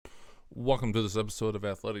Welcome to this episode of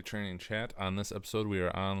Athletic Training Chat. On this episode, we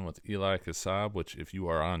are on with Eli Kassab, which if you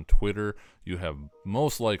are on Twitter, you have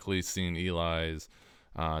most likely seen Eli's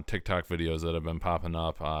TikTok videos that have been popping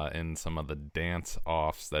up in some of the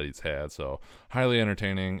dance-offs that he's had. So highly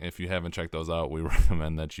entertaining. If you haven't checked those out, we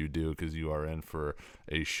recommend that you do because you are in for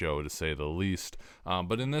a show to say the least.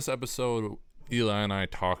 But in this episode, Eli and I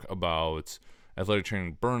talk about athletic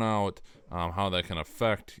training burnout, how that can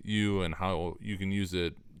affect you and how you can use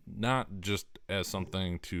it not just as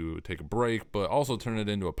something to take a break, but also turn it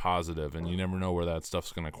into a positive, and you never know where that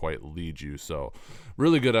stuff's going to quite lead you. So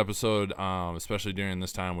really good episode, especially during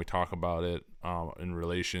this time. We talk about it in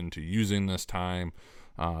relation to using this time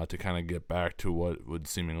to kind of get back to what would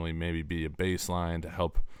seemingly maybe be a baseline to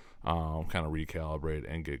help kind of recalibrate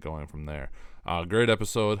and get going from there. Great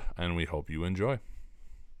episode, and we hope you enjoy.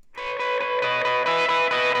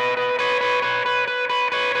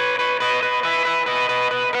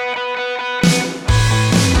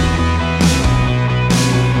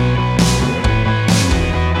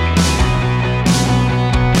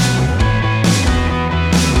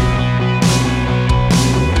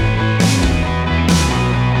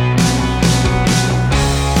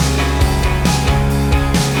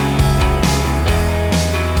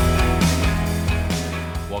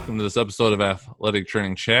 This episode of Athletic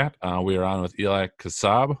Training Chat. We are on with Eli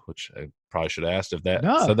Kassab, which I probably should have asked if that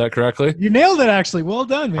said that correctly. You nailed it, actually. Well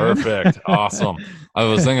done, man. Perfect. Awesome. I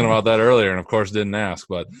was thinking about that earlier and, of course, didn't ask.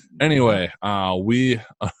 But anyway, we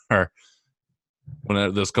are,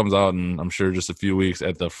 when this comes out in, I'm sure, just a few weeks,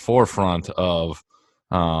 at the forefront of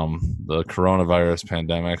the coronavirus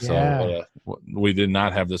pandemic. Yeah. So we did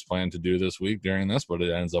not have this plan to do this week during this, but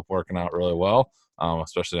it ends up working out really well,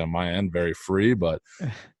 especially on my end, very free. But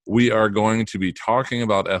we are going to be talking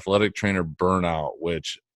about athletic trainer burnout,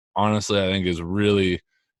 which honestly I think is really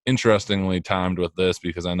interestingly timed with this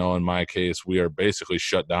because I know in my case we are basically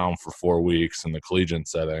shut down for 4 weeks in the collegiate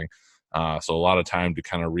setting. So a lot of time to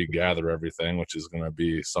kind of regather everything, which is going to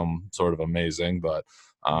be some sort of amazing, but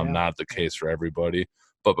not the case for everybody.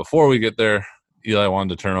 But before we get there, Eli, I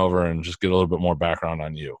wanted to turn over and just get a little bit more background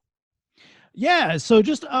on you. Yeah. So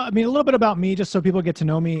just, a little bit about me, just so people get to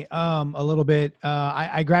know me a little bit.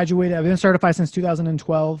 I graduated, I've been certified since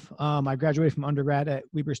 2012. I graduated from undergrad at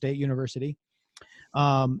Weber State University.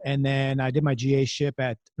 And then I did my GA-ship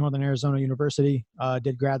at Northern Arizona University,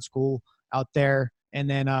 did grad school out there. And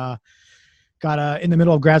then got in the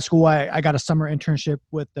middle of grad school, I got a summer internship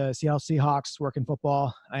with the Seattle Seahawks working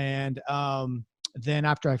football. And then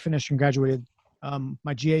after I finished and graduated,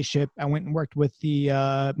 my GA-ship, I went and worked with the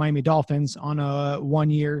Miami Dolphins on a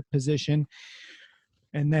 1-year position.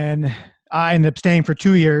 And then I ended up staying for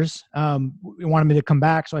 2 years. They wanted me to come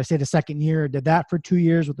back. So I stayed a second year, did that for 2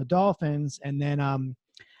 years with the Dolphins. And then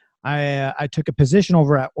I took a position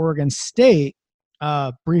over at Oregon State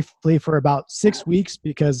briefly for about 6 weeks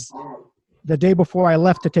because the day before I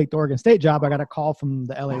left to take the Oregon State job, I got a call from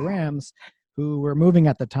the LA Rams, who were moving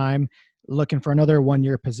at the time, looking for another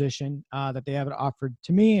 1-year position that they haven't offered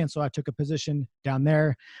to me. And so I took a position down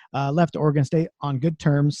there, left Oregon State on good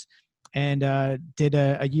terms, and did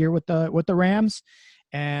a year with the Rams.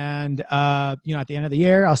 And, at the end of the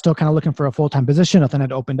year, I was still kind of looking for a full-time position. Nothing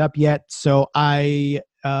had opened up yet. So I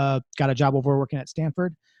got a job over working at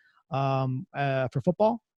Stanford for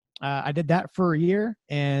football. I did that for a year,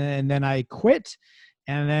 and then I quit.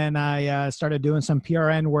 And then I started doing some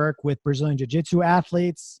PRN work with Brazilian Jiu-Jitsu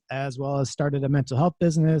athletes, as well as started a mental health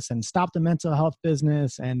business and stopped the mental health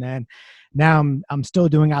business. And then now I'm still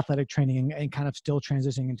doing athletic training and kind of still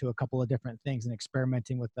transitioning into a couple of different things and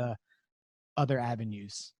experimenting with the other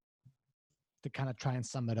avenues to kind of try and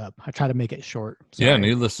sum it up. I try to make it short. Sorry. Yeah,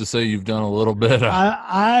 needless to say, you've done a little bit.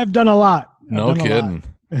 I've done a lot. No kidding.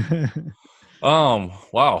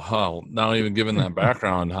 Wow. Not even given that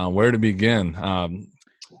background, where to begin?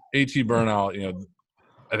 AT burnout,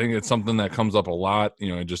 I think it's something that comes up a lot,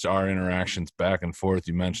 just our interactions back and forth.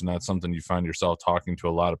 You mentioned that's something you find yourself talking to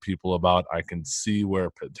a lot of people about. I can see where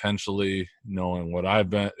potentially, knowing what I've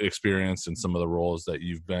been experienced in some of the roles that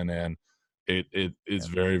you've been in, it is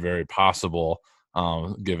very, very possible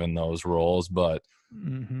given those roles. But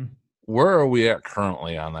where are we at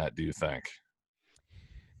currently on that, do you think?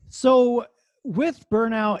 So with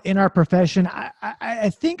burnout in our profession,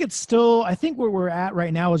 I think it's still, I think where we're at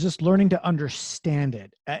right now is just learning to understand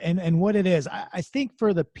it and what it is. I think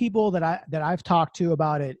for the people that I've talked to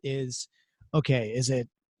about it is, okay, is it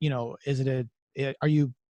a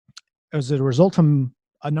result from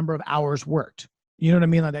a number of hours worked? You know what I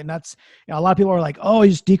mean? Like, and that's, you know, a lot of people are like, oh,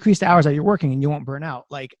 you just decrease the hours that you're working and you won't burn out.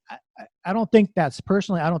 Like, I don't think that's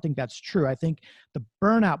personally, I don't think that's true. I think the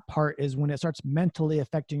burnout part is when it starts mentally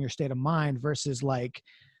affecting your state of mind versus like,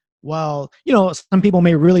 well, you know, some people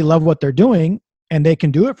may really love what they're doing and they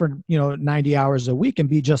can do it for, you know, 90 hours a week and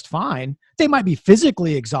be just fine. They might be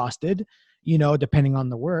physically exhausted, you know, depending on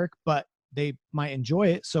the work, but they might enjoy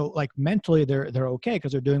it. So like mentally they're okay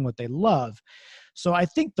because they're doing what they love. So I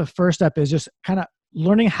think the first step is just kind of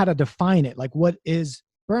learning how to define it. Like, what is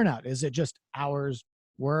burnout? Is it just hours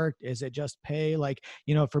worked? Is it just pay? Like,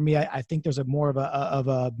 you know, for me, I think there's a more of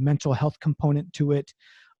a mental health component to it.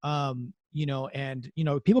 You know, and, you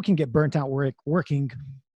know, people can get burnt out working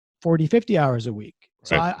 40, 50 hours a week.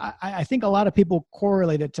 So Right. I think a lot of people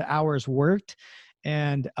correlate it to hours worked.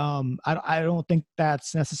 And I don't think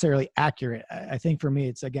that's necessarily accurate. I think for me,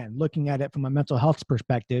 it's, again, looking at it from a mental health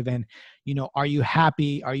perspective. And, you know, are you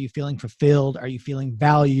happy? Are you feeling fulfilled? Are you feeling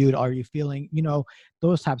valued? Are you feeling, you know,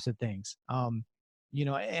 those types of things? You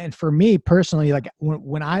know, and for me personally, like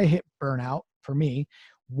when I hit burnout, for me,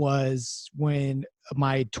 was when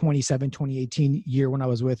my 2018 year when I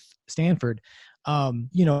was with Stanford.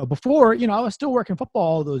 You know, before, you know, I was still working football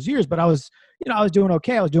all those years, but I was, you know, I was doing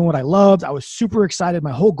okay. I was doing what I loved. I was super excited.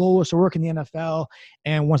 My whole goal was to work in the NFL.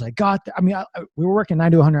 And once I got there, I mean, we were working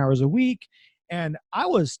 90 to 100 hours a week and I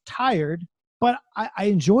was tired, but I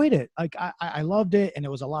enjoyed it. Like I loved it. And it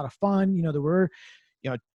was a lot of fun. You know, there were,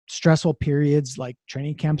 you know, stressful periods like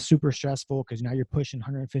training camp, super stressful because now you're pushing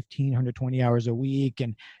 115, 120 hours a week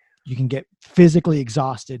and you can get physically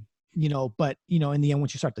exhausted, you know, but, you know, in the end,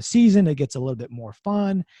 once you start the season, it gets a little bit more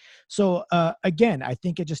fun. So again, I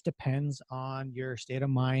think it just depends on your state of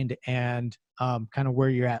mind and kind of where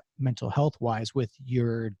you're at mental health wise with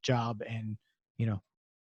your job and, you know,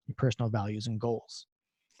 your personal values and goals.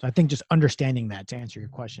 So I think just understanding that to answer your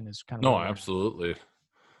question is kind of No, where we're at. absolutely.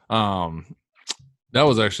 Um, that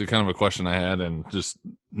was actually kind of a question I had, and just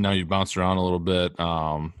now you bounced around a little bit.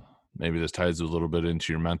 Maybe this ties a little bit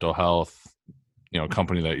into your mental health, you know,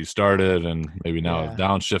 company that you started, and maybe now have Yeah.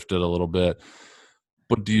 downshifted a little bit.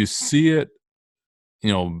 But do you see it,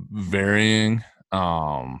 you know, varying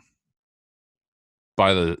by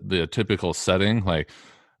the typical setting? Like,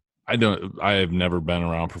 I have never been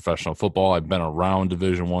around professional football. I've been around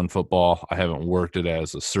Division I football. I haven't worked it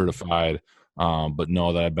as a certified, but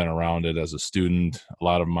know that I've been around it as a student. A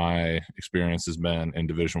lot of my experience has been in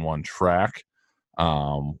Division I track,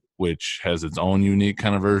 which has its own unique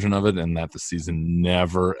kind of version of it, and that the season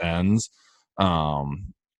never ends.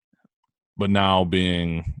 Um, but now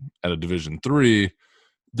being at a Division III,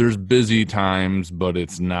 there's busy times, but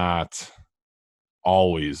it's not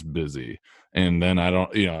always busy. And then I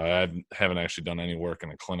don't, you know, I haven't actually done any work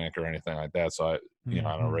in a clinic or anything like that. So you know,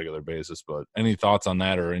 on a Mhm. regular basis, but any thoughts on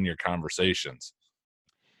that or in your conversations?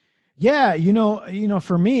 Yeah, you know,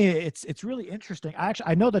 for me, it's really interesting.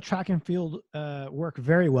 I know the track and field work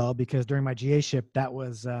very well because during my GA ship,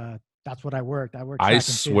 that's what I worked. I worked I track and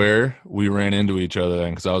field. swear we ran into each other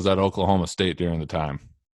then because I was at Oklahoma State during the time.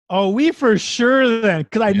 Oh, we for sure then,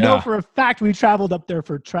 because I know Yeah. for a fact we traveled up there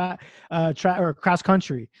for track or cross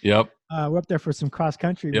country. Yep. We're up there for some cross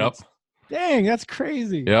country Yep. meets. Dang, that's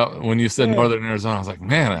crazy. Yep. When you said Yeah. Northern Arizona, I was like,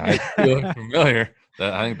 man, I feel familiar.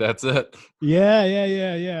 I think that's it.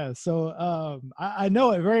 Yeah. So I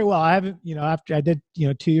know it very well. I haven't, you know, after I did, you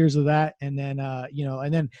know, 2 years of that, and then you know,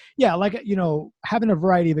 and then yeah, like, you know, having a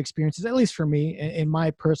variety of experiences, at least for me, in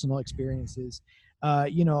my personal experiences,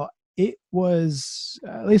 you know, it was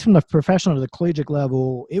at least from the professional to the collegiate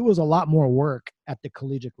level, it was a lot more work at the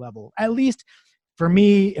collegiate level. At least for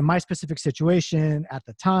me in my specific situation at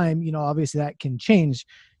the time, you know, obviously that can change.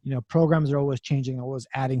 You know, programs are always changing, always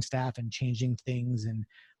adding staff and changing things. And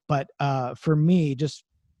but for me, just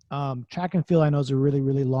track and field, I know is a really,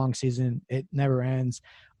 really long season. It never ends.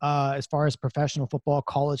 As far as professional football,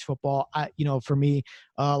 college football, you know, for me,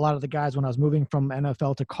 a lot of the guys when I was moving from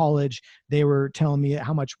NFL to college, they were telling me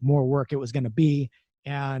how much more work it was going to be,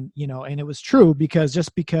 and you know, and it was true because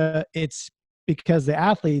just because it's because the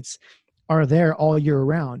athletes are there all year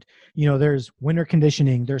round. You know, there's winter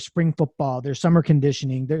conditioning, there's spring football, there's summer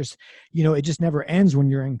conditioning, there's, you know, it just never ends when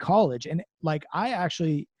you're in college. And like, I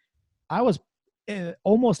was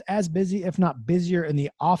almost as busy, if not busier in the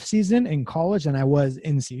off season in college than I was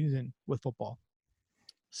in season with football.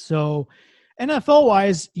 So NFL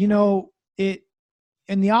wise, you know, it,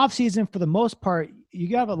 in the off season, for the most part,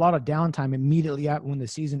 you have a lot of downtime immediately out when the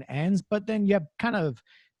season ends, but then you have kind of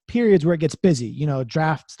periods where it gets busy. You know,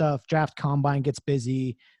 draft stuff, draft combine gets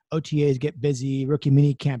busy, OTAs get busy, rookie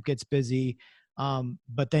mini camp gets busy.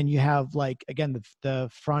 But then you have like, again, the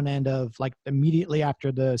front end of like immediately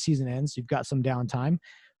after the season ends, you've got some downtime,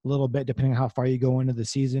 a little bit depending on how far you go into the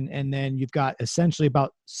season. And then you've got essentially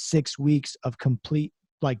about 6 weeks of complete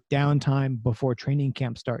like downtime before training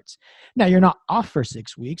camp starts. Now you're not off for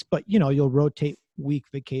 6 weeks, but you'll rotate week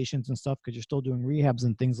vacations and stuff because you're still doing rehabs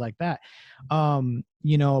and things like that.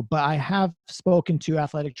 But I have spoken to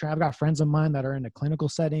athletic trainers. I've got friends of mine that are in a clinical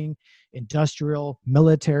setting, industrial,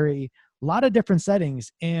 military, a lot of different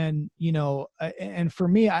settings. And, and for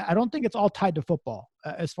me, I don't think it's all tied to football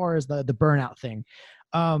as far as the burnout thing.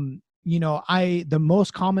 The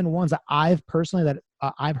most common ones that I've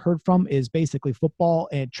heard from is basically football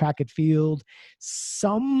and track and field,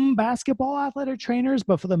 some basketball athletic trainers,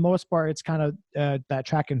 but for the most part, it's kind of that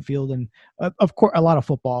track and field, and of course, a lot of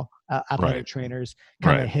football athletic Right. trainers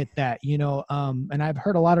kind of Right. hit that, and I've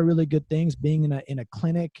heard a lot of really good things being in a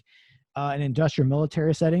clinic, an industrial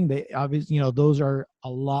military setting. They obviously, those are a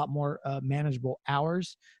lot more manageable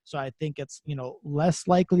hours. So I think it's, less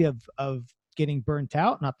likely of getting burnt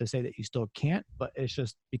out. Not to say that you still can't, but it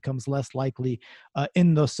just becomes less likely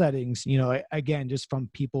in those settings. Again, just from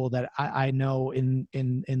people that I know in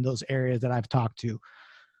those areas that I've talked to.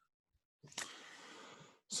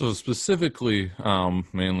 So specifically,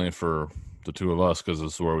 mainly for the two of us, because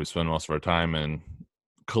this is where we spend most of our time in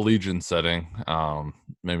collegiate setting,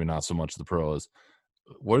 maybe not so much the pros.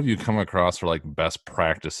 What have you come across for like best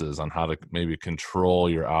practices on how to maybe control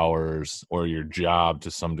your hours or your job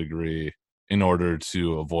to some degree in order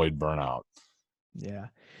to avoid burnout? Yeah.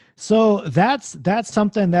 So that's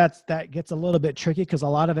something that gets a little bit tricky because a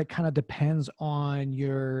lot of it kind of depends on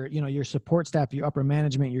your support staff, your upper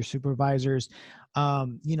management, your supervisors.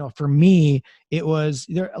 For me, it was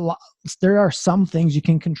there are some things you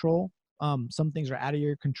can control. Some things are out of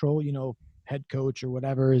your control. Head coach or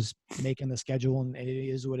whatever is making the schedule, and it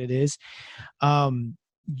is what it is.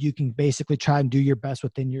 You can basically try and do your best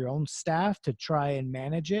within your own staff to try and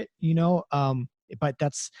manage it, but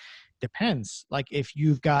that's depends. Like if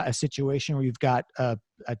you've got a situation where you've got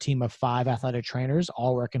a team of 5 athletic trainers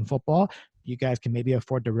all working football, you guys can maybe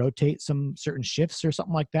afford to rotate some certain shifts or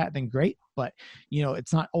something like that, then great. But,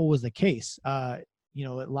 it's not always the case. A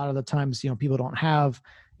lot of the times, people don't have,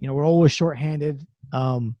 we're always shorthanded,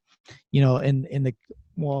 in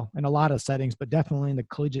a lot of settings, but definitely in the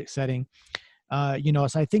collegiate setting. So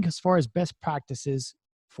I think as far as best practices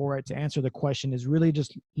for it to answer the question is really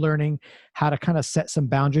just learning how to kind of set some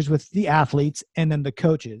boundaries with the athletes and then the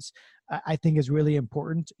coaches. I think is really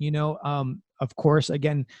important. Of course,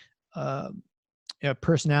 again, uh,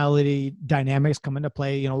 personality dynamics come into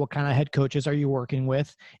play. What kind of head coaches are you working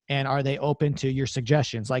with, and are they open to your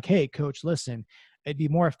suggestions? Like, hey, coach, listen, it'd be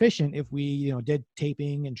more efficient if we, did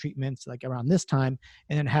taping and treatments like around this time,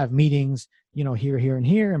 and then have meetings, here, and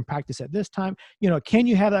here, and practice at this time. Can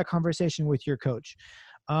you have that conversation with your coach?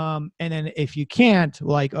 And then if you can't,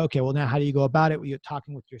 like, okay, well, now how do you go about it? You're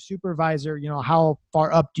talking with your supervisor, how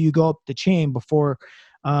far up do you go up the chain before,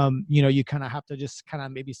 you kind of have to just kind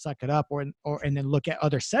of maybe suck it up and then look at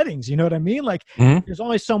other settings. You know what I mean? Like Mm-hmm. there's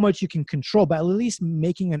only so much you can control, but at least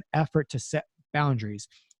making an effort to set boundaries,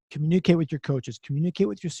 communicate with your coaches, communicate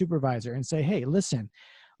with your supervisor and say, hey, listen,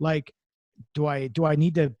 like, do I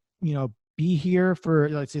need to, be here for,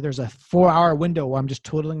 let's say there's a 4-hour window where I'm just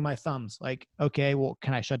twiddling my thumbs. Like, okay, well,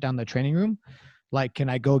 can I shut down the training room? Like, can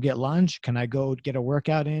I go get lunch? Can I go get a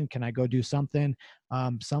workout in? Can I go do something?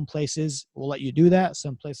 Some places will let you do that.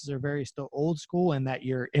 Some places are very still old school and that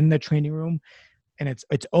you're in the training room and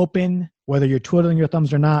it's open, whether you're twiddling your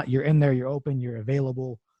thumbs or not, you're in there, you're open, you're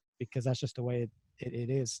available, because that's just the way it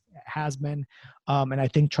is, it has been. And I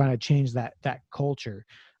think trying to change that culture.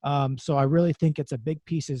 So I really think it's a big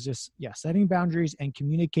piece is just, setting boundaries and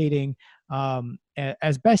communicating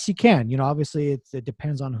as best you can. Obviously it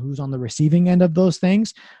depends on who's on the receiving end of those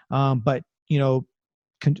things. But,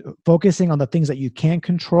 focusing on the things that you can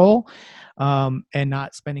control, and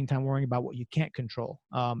not spending time worrying about what you can't control.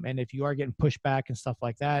 And if you are getting pushback and stuff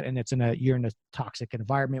like that, and you're in a toxic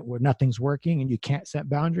environment where nothing's working and you can't set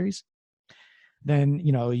boundaries, then,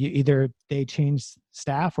 you either they change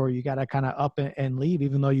staff or you got to kind of up and leave,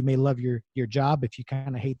 even though you may love your job. If you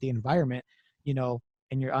kind of hate the environment,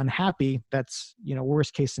 and you're unhappy, that's,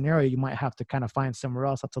 worst case scenario, you might have to kind of find somewhere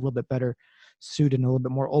else that's a little bit better suited and a little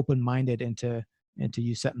bit more open-minded into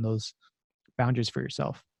you setting those boundaries for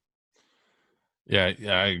yourself. Yeah,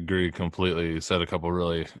 I agree completely. You said a couple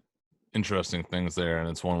really interesting things there, and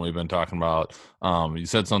it's one we've been talking about. You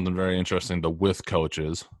said something very interesting, the with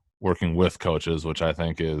coaches, working with coaches, which I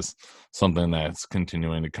think is something that's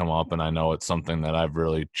continuing to come up, and I know it's something that I've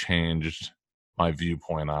really changed my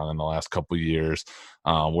viewpoint on in the last couple of years,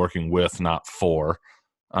 working with, not for,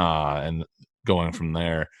 and going from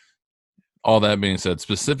there. All that being said,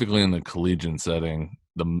 specifically in the collegiate setting,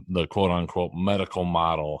 the quote unquote medical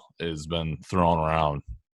model has been thrown around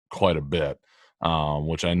quite a bit,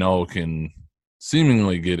 which I know can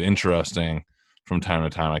seemingly get interesting from time to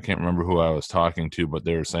time. I can't remember who I was talking to, but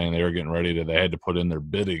they were saying they were getting ready to, they had to put in their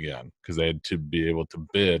bid again because they had to be able to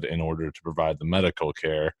bid in order to provide the medical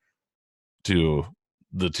care to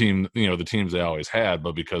the team, the teams they always had,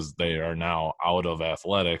 but because they are now out of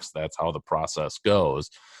athletics, that's how the process goes.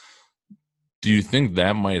 Do you think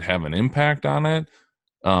that might have an impact on it?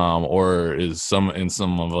 Or is some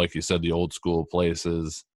of, like you said, the old school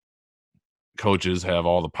places, coaches have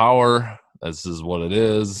all the power. This is what it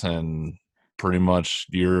is, and pretty much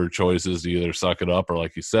your choice is to either suck it up or,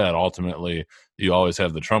 like you said, ultimately you always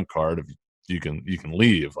have the trump card. If you can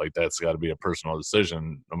leave, like that's got to be a personal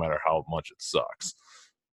decision, no matter how much it sucks.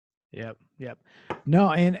 Yep, yep.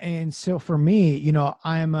 No, and so for me,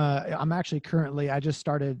 I'm actually currently, I just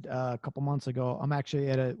started a couple months ago. I'm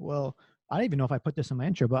actually I don't even know if I put this in my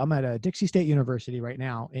intro, but I'm at a Dixie State University right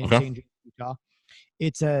now in Okay. St. James, Utah.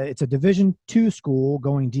 It's a Division II school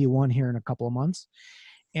going D1 here in a couple of months,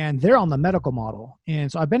 and they're on the medical model.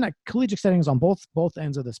 And so I've been at collegiate settings on both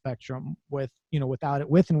ends of the spectrum, without it,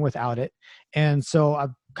 with and without it. And so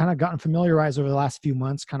I've kind of gotten familiarized over the last few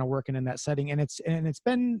months, kind of working in that setting, and it's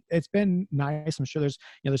been nice. I'm sure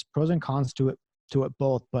there's pros and cons to it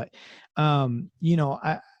both, but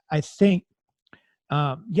I think,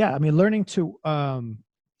 yeah, I mean, learning to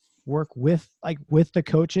work with the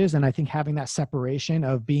coaches, and I think having that separation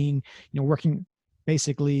of being, working,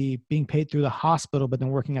 basically being paid through the hospital but then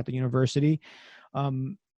working at the university,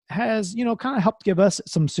 has, kind of helped give us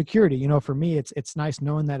some security. For me, it's nice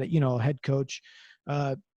knowing that a head coach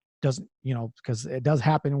doesn't, because it does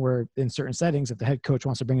happen where in certain settings, if the head coach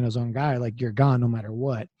wants to bring in his own guy, like, you're gone no matter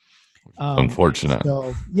what. And Unfortunate.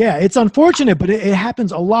 so, yeah, it's unfortunate, but it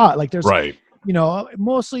happens a lot. Like, there's, Right.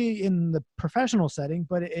 mostly in the professional setting,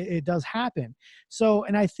 but it does happen. So,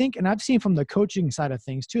 and I think, and I've seen from the coaching side of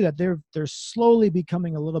things too, that they're slowly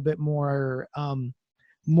becoming a little bit more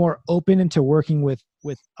open into working with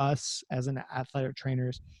us as an athletic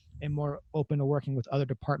trainers, and more open to working with other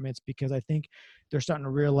departments, because I think they're starting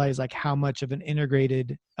to realize, like, how much of an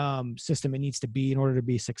integrated system it needs to be in order to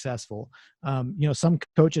be successful. Some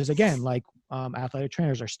coaches, again, like, athletic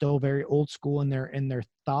trainers, are still very old school in their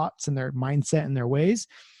thoughts and their mindset and their ways.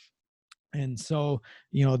 And so,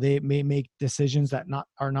 they may make decisions that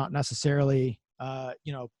are not necessarily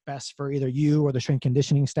best for either you or the strength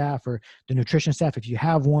conditioning staff or the nutrition staff, if you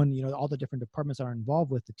have one, all the different departments that are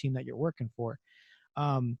involved with the team that you're working for.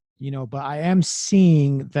 But I am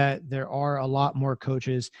seeing that there are a lot more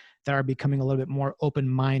coaches that are becoming a little bit more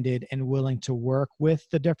open-minded and willing to work with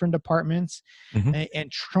the different departments, Hmm.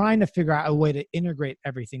 and trying to figure out a way to integrate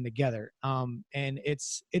everything together. And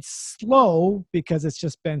it's slow, because it's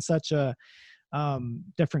just been such a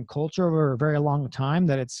different culture over a very long time,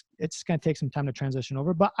 that it's going to take some time to transition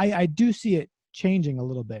over. But I do see it changing a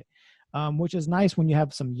little bit, which is nice when you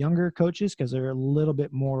have some younger coaches, because they're a little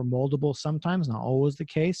bit more moldable sometimes, not always the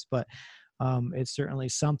case, but it's certainly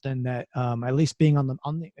something that, at least being on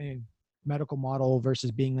the medical model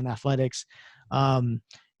versus being in athletics, I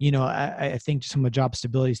think, just from a job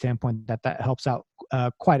stability standpoint, that helps out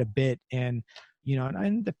quite a bit. And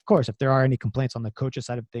of course, if there are any complaints on the coach's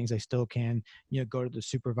side of things, they still can, go to the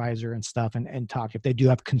supervisor and stuff, and talk if they do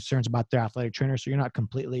have concerns about their athletic trainer. So you're not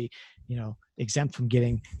completely, exempt from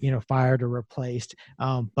getting, fired or replaced.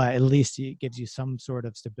 But at least it gives you some sort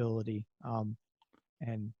of stability,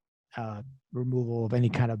 and removal of any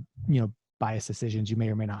kind of, bias decisions you may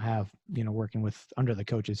or may not have, working with under the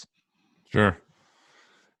coaches. Sure.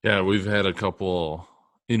 Yeah, we've had a couple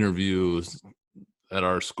interviews at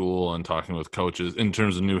our school and talking with coaches in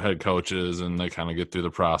terms of new head coaches, and they kind of get through the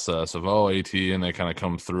process of AT, and they kind of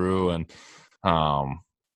come through. And um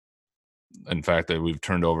in fact, that we've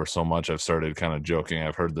turned over so much, I've started kind of joking.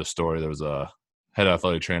 I've heard this story. There was a head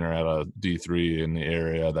athletic trainer at a D3 in the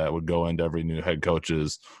area that would go into every new head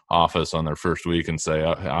coach's office on their first week and say,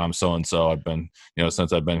 I'm so and so, I've been,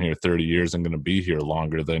 since I've been here 30 years, I'm going to be here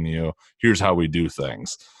longer than you. Here's how we do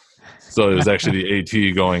things. So it was actually the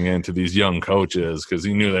AT going into these young coaches, because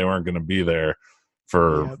he knew they weren't going to be there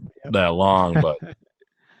for Yep, that long. But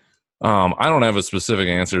I don't have a specific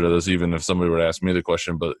answer to this, even if somebody would ask me the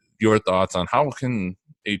question. But your thoughts on how can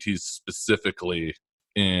ATs specifically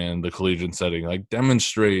in the collegiate setting, like,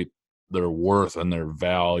 demonstrate their worth and their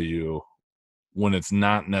value when it's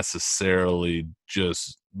not necessarily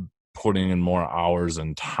just putting in more hours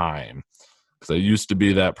and time? Because I used to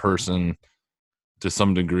be that person to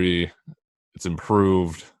some degree, it's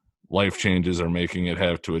improved. Life changes are making it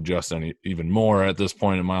have to adjust even more at this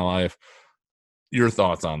point in my life. Your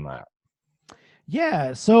thoughts on that?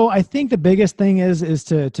 Yeah. So I think the biggest thing is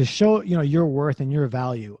to show, your worth and your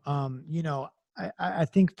value. I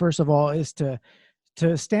think first of all is to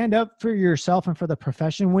stand up for yourself and for the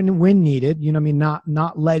profession when needed. You know what I mean?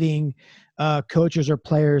 Not letting coaches or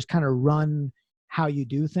players kind of run how you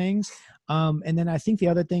do things. And then I think the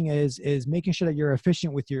other thing is making sure that you're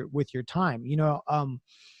efficient with your time.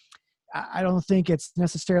 I don't think it's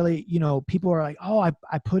necessarily, people are like, oh, I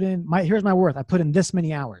put in here's my worth. I put in this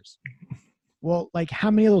many hours. Well, like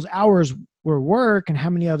how many of those hours were work and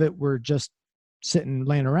how many of it were just sitting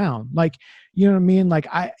laying around? Like, you know what I mean? Like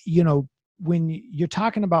when you're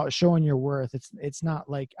talking about showing your worth, it's not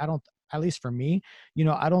like, at least for me,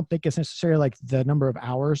 I don't think it's necessarily like the number of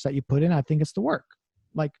hours that you put in. I think it's the work.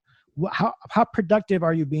 Like how productive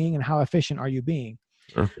are you being and how efficient are you being?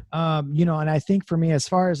 Sure. And I think for me, as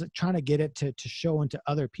far as trying to get it to show into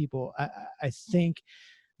other people, I think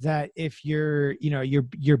that if you're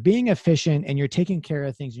being efficient and you're taking care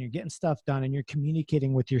of things and you're getting stuff done and you're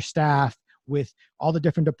communicating with your staff, with all the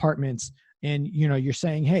different departments, and you're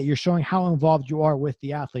saying, hey, you're showing how involved you are with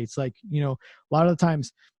the athletes. Like, a lot of the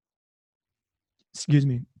times, excuse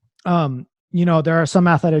me, there are some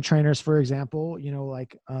athletic trainers, for example,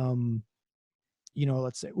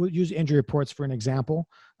 let's say we'll use injury reports for an example.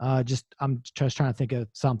 I'm just trying to think of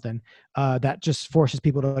something that just forces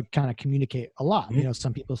people to kind of communicate a lot.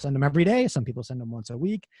 Some people send them every day, some people send them once a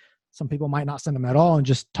week, some people might not send them at all and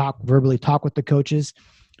just verbally talk with the coaches.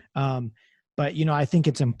 But I think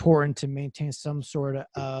it's important to maintain some sort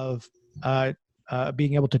of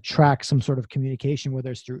being able to track some sort of communication,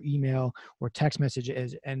 whether it's through email or text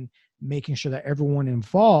messages, and making sure that everyone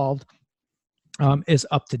involved is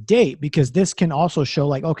up to date, because this can also show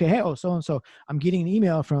like, okay, hey, so-and-so, I'm getting an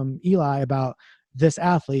email from Eli about this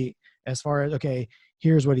athlete as far as, okay,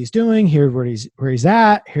 here's what he's doing, here's where he's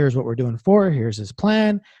at, here's what we're doing here's his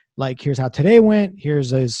plan, like, here's how today went, here's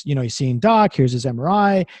his, he's seeing doc, here's his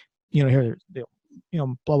MRI, here, blah,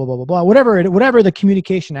 blah, blah, blah, blah, whatever the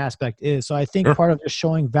communication aspect is. So I think Sure. part of just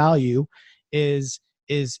showing value is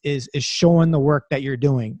showing the work that you're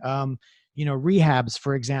doing. Rehabs,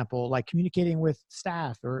 for example, like communicating with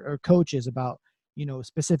staff or coaches about,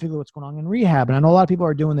 specifically what's going on in rehab. And I know a lot of people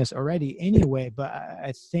are doing this already anyway, but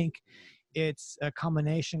I think it's a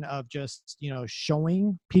combination of just,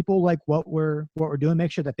 showing people like what we're doing,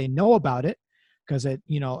 make sure that they know about it. Cause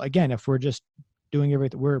again, if we're just doing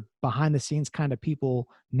everything, we're behind the scenes kind of people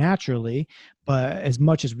naturally, but as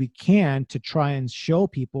much as we can to try and show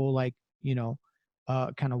people like,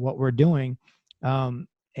 kind of what we're doing.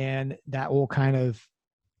 And that will kind of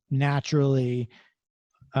naturally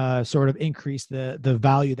sort of increase the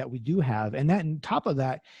value that we do have. And that, on top of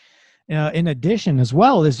that, in addition as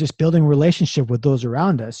well, is just building relationship with those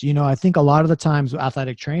around us. I think a lot of the times with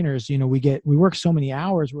athletic trainers, we work so many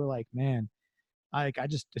hours, we're like, man, I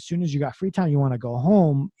just, as soon as you got free time, you want to go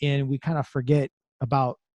home, and we kind of forget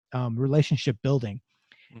about relationship building.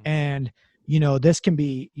 Mhm. And this can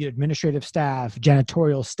be administrative staff,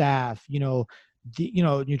 janitorial staff,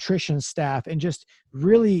 nutrition staff, and just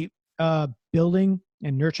really building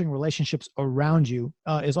and nurturing relationships around you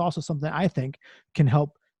is also something I think can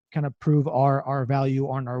help kind of prove our value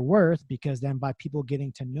on our worth, because then by people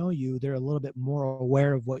getting to know you, they're a little bit more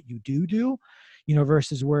aware of what you do,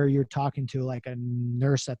 versus where you're talking to like a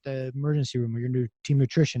nurse at the emergency room or your new team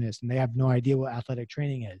nutritionist, and they have no idea what athletic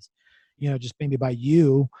training is. Just maybe by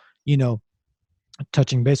you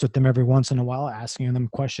touching base with them every once in a while, asking them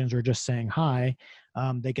questions or just saying hi,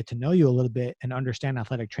 they get to know you a little bit and understand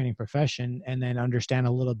athletic training profession, and then understand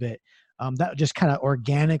a little bit that just kind of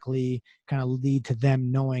organically kind of lead to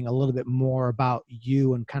them knowing a little bit more about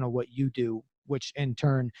you and kind of what you do, which in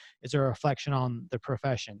turn is a reflection on the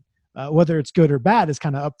profession. Whether it's good or bad is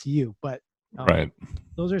kind of up to you, but Right.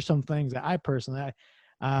 those are some things that I personally,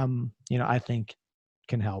 I think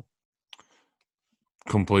can help.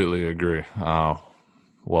 Completely agree.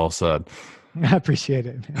 Well said. I appreciate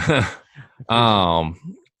it, man. I appreciate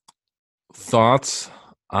it. Thoughts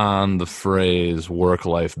on the phrase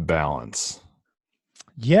work-life balance?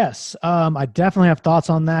 Yes, I definitely have thoughts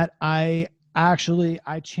on that. I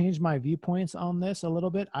changed my viewpoints on this a little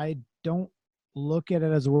bit. I don't look at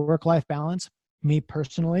it as a work-life balance, me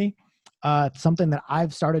personally. It's something that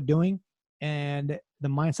I've started doing, and the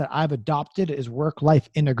mindset I've adopted is work-life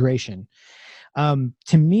integration.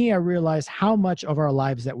 To me, I realized how much of our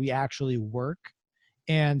lives that we actually work.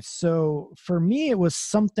 And so for me, it was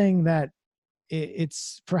something that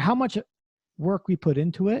it's for how much work we put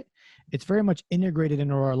into it, it's very much integrated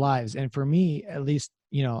into our lives. And for me, at least,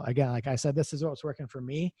 again, like I said, this is what's working for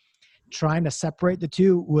me. Trying to separate the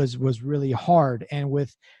two was really hard. And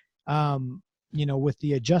with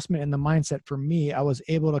the adjustment and the mindset for me,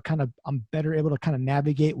 I'm better able to kind of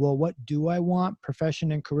navigate, well, what do I want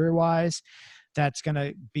profession and career wise that's going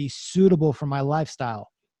to be suitable for my lifestyle?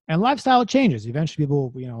 And lifestyle changes. Eventually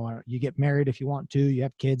people, you get married if you want to, you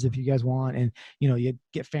have kids if you guys want, and, you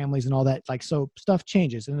get families and all that. Like, so stuff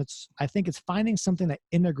changes. And I think it's finding something that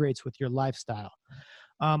integrates with your lifestyle.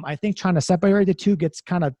 I think trying to separate the two gets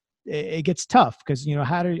it gets tough because,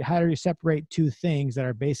 how do you separate two things that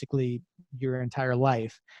are basically your entire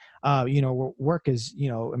life? Work is,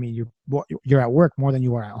 you're at work more than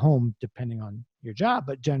you are at home, depending on your job,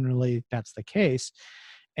 but generally that's the case.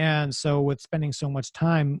 And so with spending so much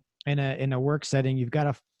time in a work setting, you've got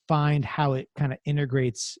to find how it kind of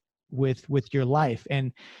integrates with your life.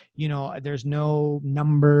 And, there's no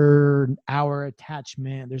number, hour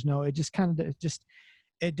attachment.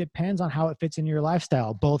 It depends on how it fits in your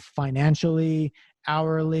lifestyle, both financially,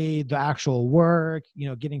 hourly, the actual work,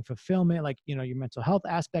 getting fulfillment, like, your mental health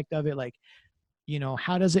aspect of it. Like,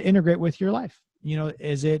 how does it integrate with your life?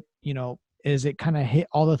 Is it kind of hit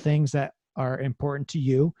all the things that are important to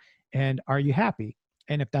you, and are you happy?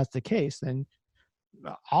 And if that's the case, then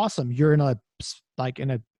awesome. You're in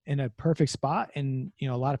a perfect spot. And, a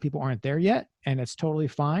lot of people aren't there yet, and it's totally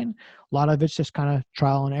fine. A lot of it's just kind of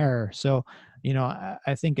trial and error. So,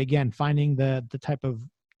 I think, again, finding the type of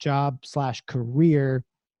job / career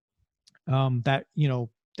that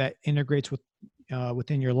integrates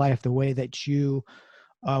within your life the way that you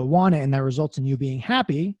want it, and that results in you being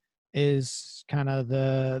happy, is kind of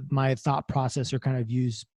my thought process or kind of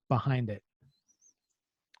views behind it.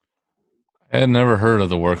 I had never heard of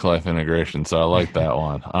the work-life integration, so I like that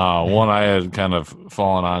one. One I had kind of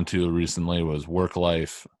fallen onto recently was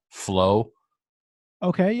work-life flow.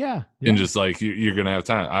 Okay, yeah. And just like you're going to have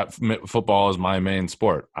time. Football is my main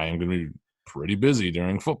sport. I am going to be pretty busy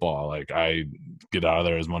during football. Like, I get out of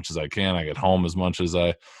there as much as I can. I get home as much as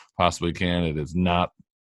I possibly can. It is not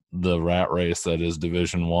the rat race that is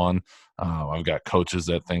Division I. I've got coaches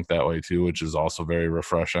that think that way too, which is also very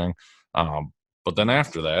refreshing. But then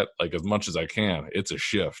after that, like, as much as I can, it's a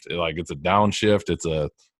shift. It's a downshift. It's a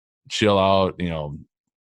chill out,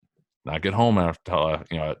 not get home after,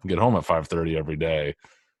 get home at 5:30 every day.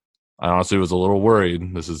 I honestly was a little worried.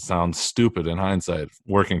 Sounds stupid in hindsight,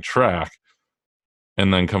 working track.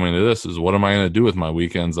 And then coming to this is, what am I going to do with my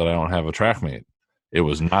weekends that I don't have a track meet? It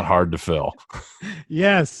was not hard to fill.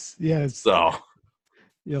 Yes. So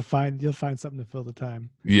you'll find something to fill the time.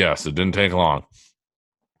 Yes, it didn't take long.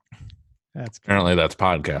 Apparently that's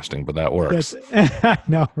podcasting, but that works. I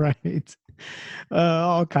know, right?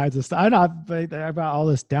 All kinds of stuff. I know about all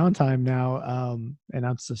this downtime now, and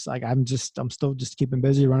I'm just like, I'm still just keeping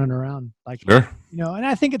busy running around, like, sure. And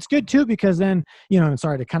I think it's good too, because then, and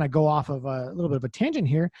sorry to kind of go off of a little bit of a tangent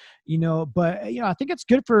here, but I think it's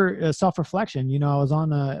good for self-reflection. I was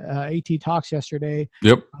on AT Talks yesterday.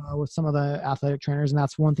 Yep. With some of the athletic trainers, and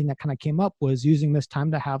that's one thing that kind of came up, was using this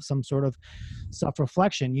time to have some sort of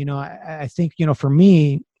self-reflection. I think, for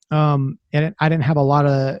me, and I didn't have a lot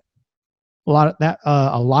of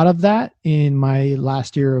that in my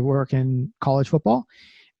last year of work in college football.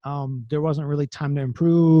 There wasn't really time to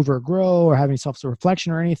improve or grow or have any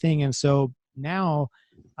self-reflection or anything. And so now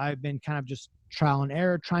I've been kind of just trial and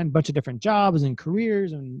error, trying a bunch of different jobs and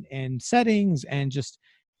careers and settings, and just,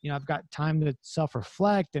 I've got time to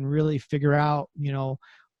self-reflect and really figure out,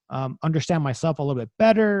 understand myself a little bit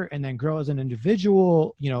better, and then grow as an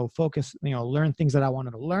individual, focus, learn things that I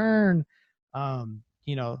wanted to learn.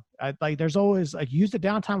 There's always, like, use the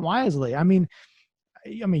downtime wisely. I mean,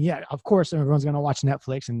 yeah, of course everyone's going to watch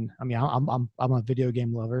Netflix, and I'm a video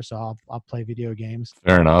game lover, so I'll play video games.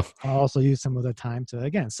 Fair enough. I'll also use some of the time to,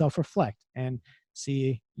 again, self-reflect and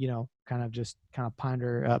see, kind of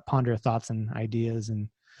ponder thoughts and ideas, and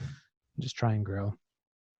just try and grow.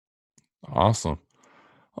 Awesome.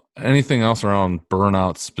 Anything else around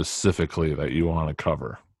burnout specifically that you want to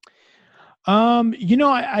cover?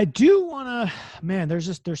 I do want to, man,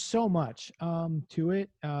 there's so much, to it.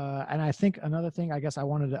 And I think another thing I guess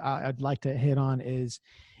I'd like to hit on is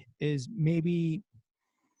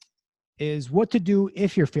what to do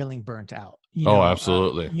if you're feeling burnt out.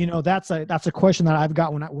 Absolutely. That's a question that I've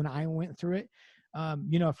got when I went through it.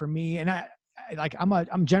 For me, and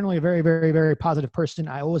I'm generally a very, very, very positive person.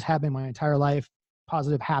 I always have been my entire life.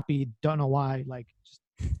 Positive, happy, don't know why,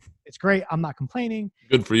 it's great. I'm not complaining.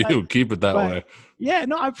 Good for you. Keep it that way. Yeah,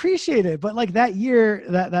 no, I appreciate it. But like that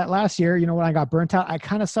last year, when I got burnt out, I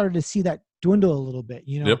kind of started to see that dwindle a little bit,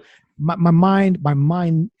 Yep. my mind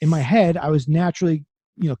in my head, I was naturally,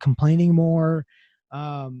 complaining more,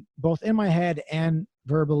 both in my head and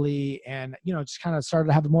verbally, and just kind of started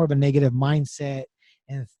to have more of a negative mindset,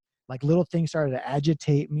 and like little things started to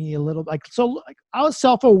agitate me a little. Like, so like I was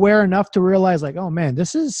self-aware enough to realize like, oh man,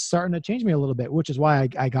 this is starting to change me a little bit, which is why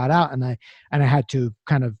I got out, and I had to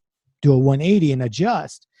kind of do a 180 and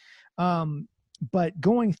adjust. Um, but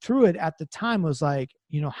going through it at the time was like,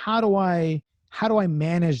 how do I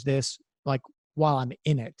manage this, like, while I'm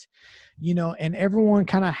in it, and everyone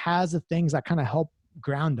kind of has the things that kind of help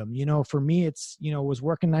ground them. For me, it's, was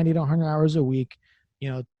working 90 to 100 hours a week,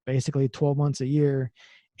 basically 12 months a year.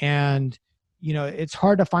 And, it's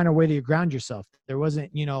hard to find a way to ground yourself. There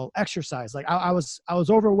wasn't, exercise. Like I was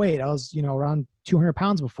overweight. I was, around 200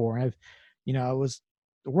 pounds before. And I was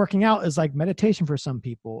working out is like meditation for some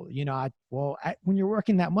people. When you're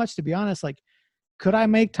working that much, to be honest, like, could I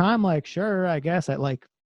make time? Like, sure, I guess at like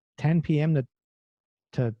 10 p.m. to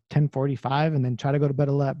 10:45, and then try to go to bed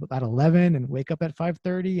at 11 and wake up at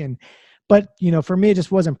 5:30. But for me, it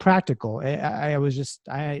just wasn't practical.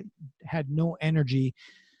 I had no energy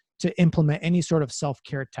to implement any sort of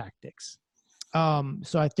self-care tactics.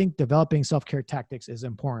 So I think developing self-care tactics is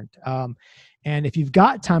important. And if you've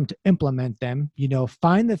got time to implement them,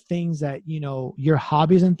 find the things that, your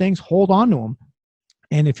hobbies and things, hold on to them.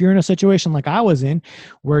 And if you're in a situation like I was in,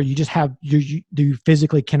 where you just you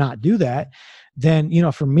physically cannot do that, then,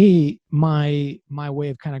 for me, my way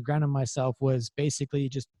of kind of grounding myself was basically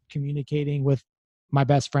just communicating with my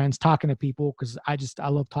best friends, talking to people, because I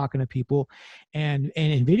love talking to people, and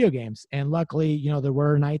in video games. And luckily, there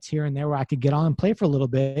were nights here and there where I could get on and play for a little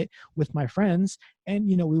bit with my friends, and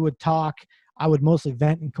we would talk. I would mostly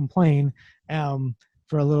vent and complain.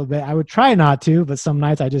 For a little bit. I would try not to, but some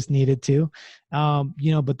nights I just needed to.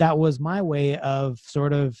 But that was my way of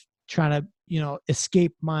sort of trying to,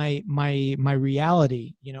 escape my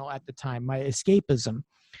reality, at the time, my escapism.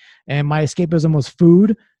 And my escapism was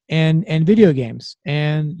food and video games.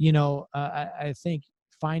 And, I think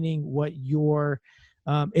finding what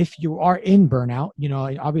if you are in burnout,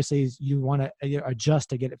 obviously you want to adjust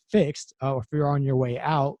to get it fixed. If you're on your way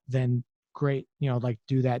out, then great, like,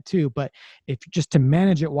 do that too. But if just to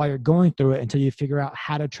manage it while you're going through it until you figure out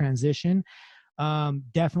how to transition,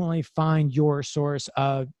 definitely find your source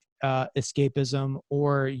of escapism,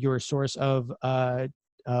 or your source of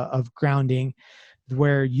grounding,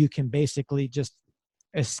 where you can basically just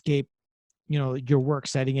escape, your work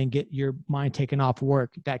setting, and get your mind taken off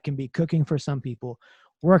work. That can be cooking for some people,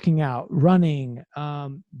 working out, running,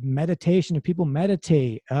 meditation if people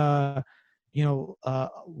meditate,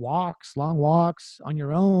 walks, long walks on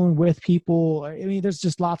your own with people. I mean, there's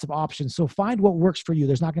just lots of options. So find what works for you.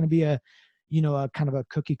 There's not going to be a kind of a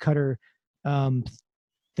cookie cutter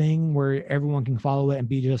thing where everyone can follow it and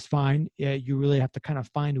be just fine. You really have to kind of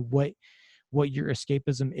find what your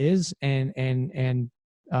escapism is, and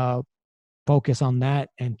focus on that,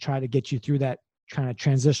 and try to get you through that kind of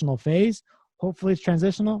transitional phase. Hopefully it's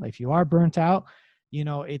transitional. If you are burnt out,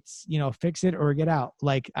 it's, fix it or get out.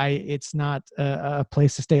 Like, it's not a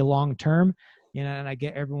place to stay long term, and I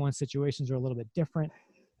get everyone's situations are a little bit different,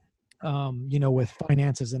 with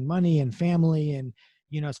finances and money and family, and,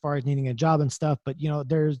 as far as needing a job and stuff. But,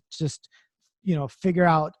 there's just, figure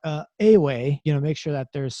out a way, make sure that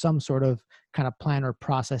there's some sort of kind of plan or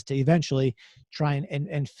process to eventually try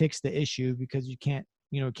and fix the issue, because you can't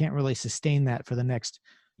really sustain that for the next,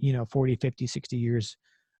 40, 50, 60 years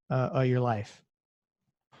of your life.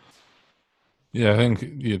 Yeah, I think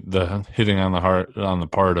the hitting on the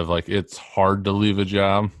part of, like, it's hard to leave a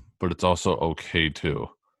job, but it's also okay too.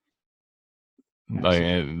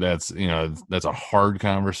 Like, that's a hard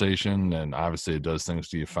conversation, and obviously it does things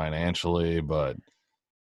to you financially, but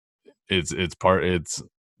it's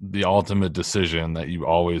the ultimate decision that you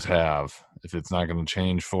always have. If it's not going to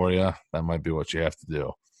change for you, that might be what you have to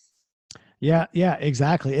do. Yeah,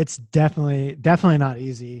 exactly. It's definitely not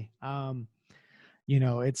easy.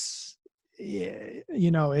 It's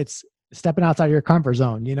it's stepping outside your comfort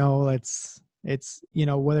zone. It's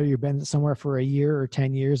whether you've been somewhere for a year or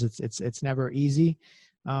 10 years, it's never easy.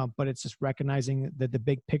 But it's just recognizing the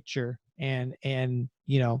big picture, and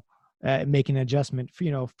making an adjustment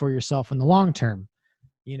for yourself in the long term.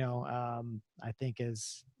 I think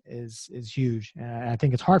is huge. And I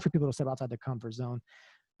think it's hard for people to step outside their comfort zone.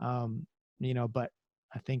 But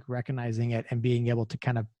I think recognizing it and being able to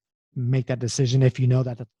kind of make that decision, if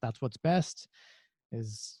that's what's best,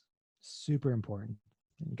 is super important.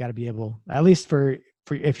 You got to be able, at least for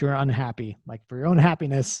if you're unhappy, like for your own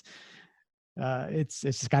happiness, it's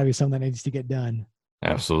just got to be something that needs to get done.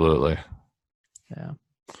 Absolutely. Yeah.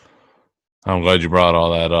 I'm glad you brought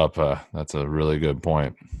all that up. That's a really good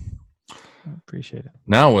point. I appreciate it.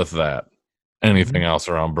 Now, with that, Hmm. anything else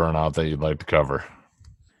around burnout that you'd like to cover?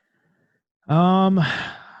 Um,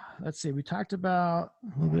 let's see. We talked about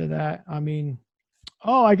a little bit of that. I mean,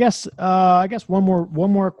 oh, I guess one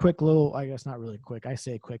more quick little. I guess not really quick. I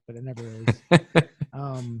say quick, but it never is.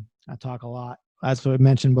 I talk a lot. That's what I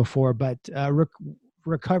mentioned before. But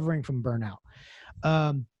recovering from burnout.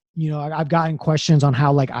 Um, I've gotten questions on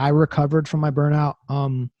how like I recovered from my burnout.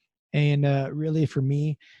 And really for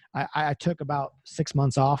me, I took about 6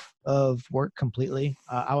 months off of work completely.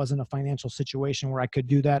 I was in a financial situation where I could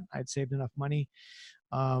do that. I'd saved enough money,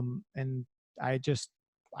 and I just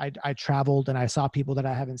I traveled and I saw people that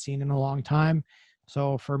I haven't seen in a long time.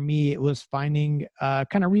 So for me, it was finding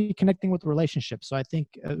kind of reconnecting with relationships. So I think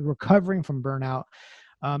recovering from burnout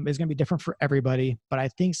is going to be different for everybody. But I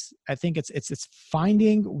think it's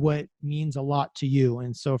finding what means a lot to you.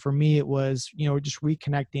 And so for me, it was just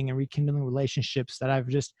reconnecting and rekindling relationships that I've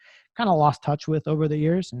just kind of lost touch with over the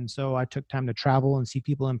years. And so I took time to travel and see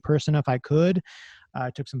people in person if I could. I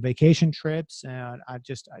took some vacation trips, and I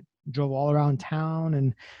drove all around town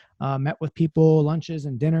and met with people, lunches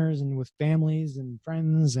and dinners, and with families and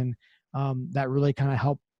friends, and that really kind of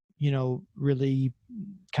helped really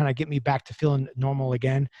kind of get me back to feeling normal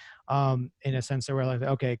again, in a sense that we're like,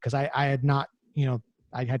 okay, because I had not,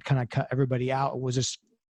 I had kind of cut everybody out. It was just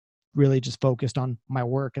really just focused on my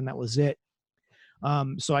work, and that was it.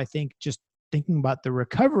 So I think just thinking about the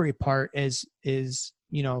recovery part is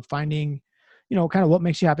finding kind of what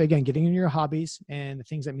makes you happy, again, getting in your hobbies and the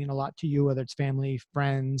things that mean a lot to you, whether it's family,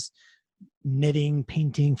 friends, knitting,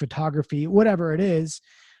 painting, photography, whatever it is.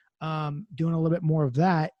 Doing a little bit more of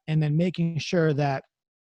that, and then making sure that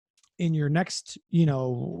in your next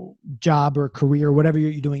job or career, whatever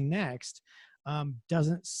you're doing next,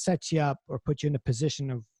 doesn't set you up or put you in a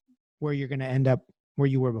position of where you're going to end up where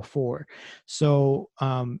you were before. So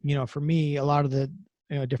for me, a lot of the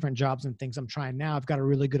different jobs and things I'm trying now, I've got a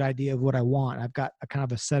really good idea of what I want. I've got a kind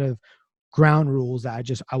of a set of ground rules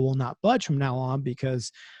that I will not budge from now on,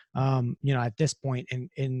 because at this point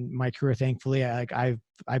in my career, thankfully,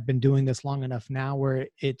 I've been doing this long enough now where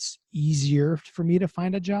it's easier for me to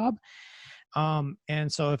find a job.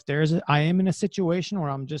 And so if I am in a situation where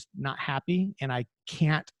I'm just not happy and I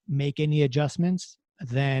can't make any adjustments,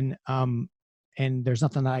 then and there's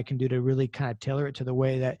nothing that I can do to really kind of tailor it to the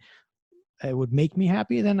way that it would make me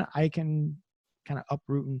happy, then I can kind of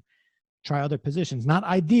uproot and try other positions. Not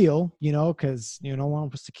ideal, because no one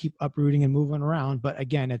wants to keep uprooting and moving around. But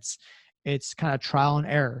again, it's kind of trial and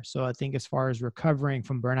error. So I think as far as recovering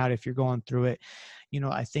from burnout, if you're going through it,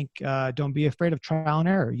 I think don't be afraid of trial and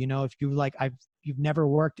error. If you've never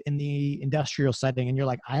worked in the industrial setting and you're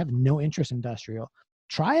like, I have no interest in industrial,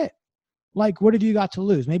 try it. Like, what have you got to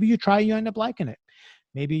lose? Maybe you try, you end up liking it.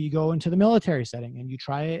 Maybe you go into the military setting and you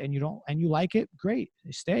try it and you like it. Great,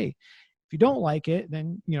 stay. If you don't like it,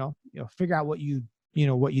 then figure out what you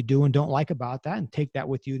do and don't like about that, and take that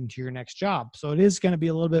with you into your next job. So it is going to be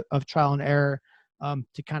a little bit of trial and error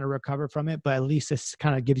to kind of recover from it, but at least this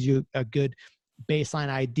kind of gives you a good baseline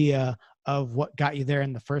idea of what got you there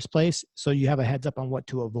in the first place, so you have a heads up on what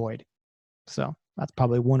to avoid. So that's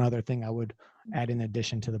probably one other thing I would add in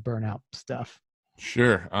addition to the burnout stuff.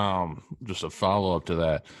 Sure. Just a follow up to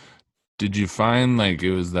that. Did you find like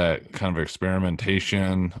it was that kind of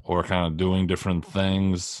experimentation or kind of doing different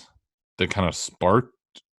things that kind of sparked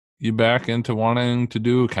you back into wanting to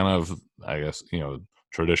do kind of, I guess,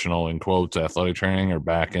 traditional in quotes athletic training, or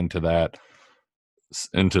back into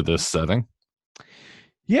into this setting?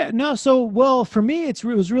 Yeah, no. So, well, for me, it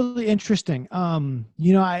was really interesting.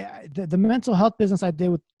 The mental health business I did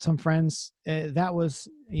with some friends, that was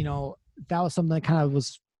something that kind of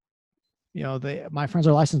was, my friends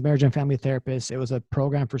are licensed marriage and family therapists. It was a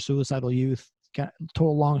program for suicidal youth.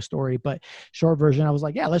 Total long story, but short version, I was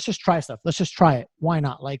like, yeah, let's just try stuff. Let's just try it. Why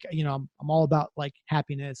not? Like, I'm all about like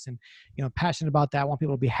happiness and, passionate about that. I want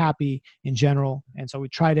people to be happy in general. And so we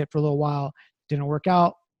tried it for a little while. Didn't work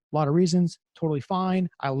out. A lot of reasons. Totally fine.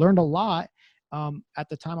 I learned a lot. At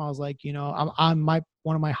the time I was like,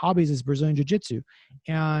 one of my hobbies is Brazilian jiu-jitsu.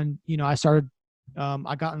 And,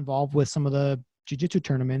 I got involved with some of the jiu-jitsu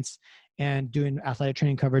tournaments and doing athletic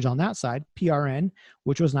training coverage on that side, PRN,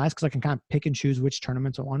 which was nice because I can kind of pick and choose which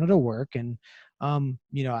tournaments I wanted to work. And,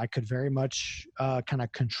 I could very much kind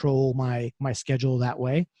of control my schedule that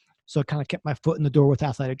way. So it kind of kept my foot in the door with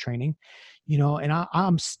athletic training, and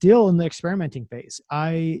I'm still in the experimenting phase.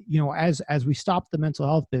 As we stopped the mental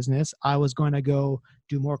health business, I was going to go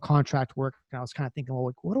do more contract work. And I was kind of thinking, well,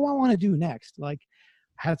 like, what do I want to do next? Like,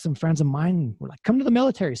 I had some friends of mine were like, come to the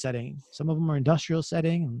military setting. Some of them are industrial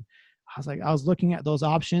setting. And I was looking at those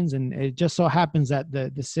options, and it just so happens that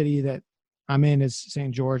the city that I'm in is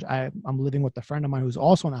St. George. I'm living with a friend of mine who's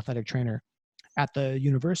also an athletic trainer at the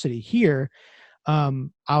university here. I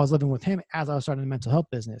was living with him as I was starting the mental health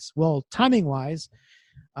business. Well, timing wise,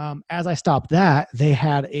 as I stopped that, they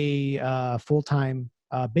had a full-time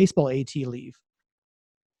baseball AT leave.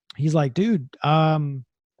 He's like, dude,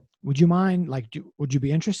 would you mind, like, would you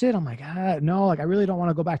be interested? I'm like, no, like, I really don't want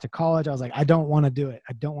to go back to college. I was like, I don't want to do it.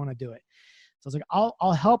 I don't want to do it. So I was like,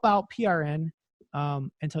 I'll help out PRN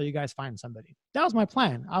until you guys find somebody. That was my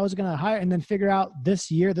plan. I was going to hire and then figure out this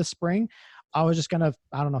spring, I was just going to,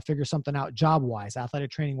 I don't know, figure something out job wise,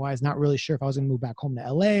 athletic training wise. Not really sure if I was going to move back home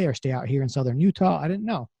to LA or stay out here in Southern Utah. I didn't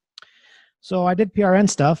know. So I did PRN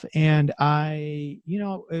stuff, and it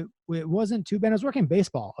wasn't too bad. I was working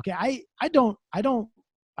baseball. Okay.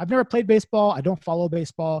 I've never played baseball. I don't follow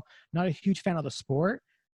baseball. Not a huge fan of the sport,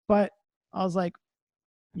 but I was like,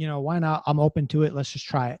 why not? I'm open to it. Let's just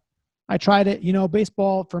try it. I tried it.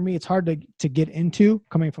 Baseball for me, it's hard to get into,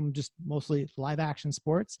 coming from just mostly live action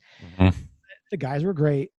sports. Mm-hmm. The guys were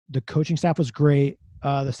great. The coaching staff was great.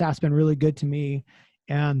 The staff's been really good to me,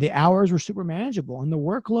 and the hours were super manageable. And the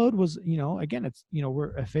workload was, again, it's,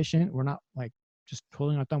 we're efficient. We're not like just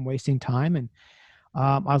pulling our thumb, wasting time. And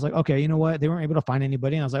I was like, okay, you know what? They weren't able to find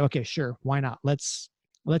anybody. And I was like, okay, sure. Why not? Let's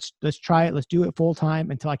try it. Let's do it full time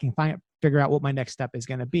until I can figure out what my next step is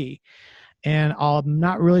going to be. And I'm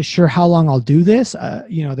not really sure how long I'll do this.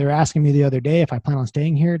 They're asking me the other day if I plan on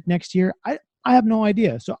staying here next year. I have no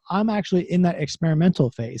idea. So I'm actually in that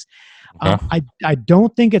experimental phase. Okay. I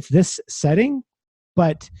don't think it's this setting,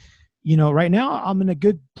 but right now I'm in a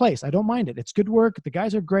good place. I don't mind it. It's good work. The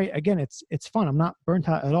guys are great. Again, it's fun. I'm not burnt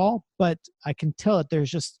out at all, but I can tell that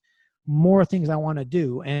there's just more things I want to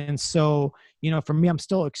do. And so, for me, I'm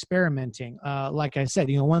still experimenting. Like I said,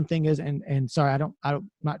 one thing is, and sorry, I'm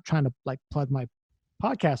not trying to like plug my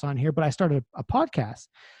podcast on here, but I started a podcast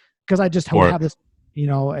because I just have this,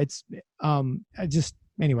 it's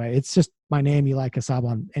just my name, Eli Kasab,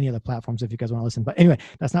 on any other platforms if you guys want to listen. But anyway,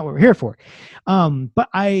 that's not what we're here for. But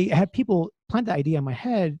I had people plant the idea in my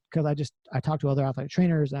head because I talked to other athletic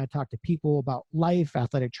trainers, and I talked to people about life,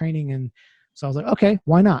 athletic training. And so I was like, okay,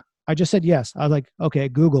 why not? I just said yes. I was like, okay,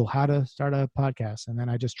 Google how to start a podcast. And then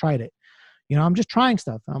I just tried it. I'm just trying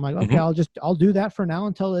stuff. I'm like, okay, I'll do that for now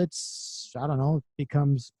until it's, I don't know,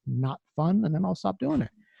 becomes not fun. And then I'll stop doing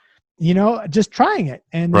it. Just trying it.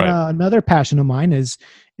 And then another passion of mine is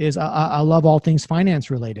I love all things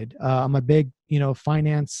finance related. I'm a big,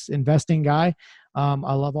 finance investing guy.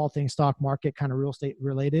 I love all things stock market, kind of real estate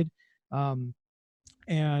related.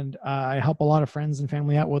 And I help a lot of friends and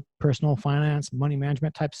family out with personal finance, money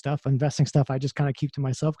management type stuff, investing stuff. I just kind of keep to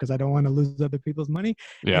myself because I don't want to lose other people's money.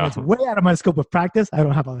 Yeah. And it's way out of my scope of practice. I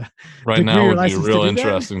don't have a right now would be a real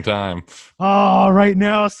interesting time. Oh, right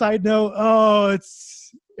now, side note. Oh,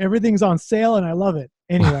 everything's on sale and I love it.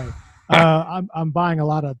 Anyway, I'm buying a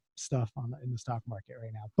lot of stuff in the stock market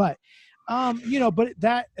right now, but but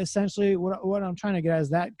that essentially what I'm trying to get at is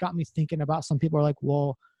that got me thinking about, some people are like,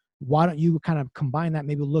 well, why don't you kind of combine that?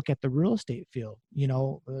 Maybe look at the real estate field.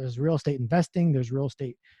 There's real estate investing, there's real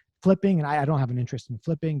estate flipping, and I don't have an interest in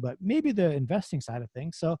flipping, but maybe the investing side of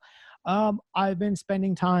things. So I've been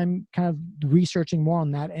spending time kind of researching more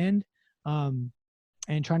on that end, and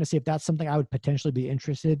trying to see if that's something I would potentially be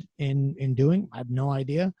interested in doing. I have no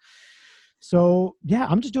idea. So yeah,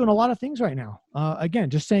 I'm just doing a lot of things right now.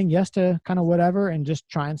 Again, just saying yes to kind of whatever, and just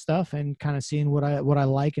trying stuff and kind of seeing what I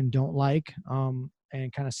like and don't like.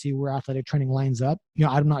 And kind of see where athletic training lines up.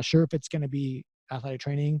 I'm not sure if it's going to be athletic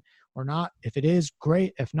training or not. If it is,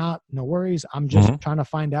 great. If not, no worries. I'm just trying to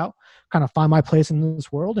find my place in this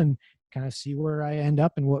world and kind of see where I end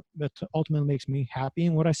up and what ultimately makes me happy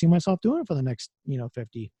and what I see myself doing for the next,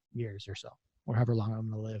 50 years or so, or however long I'm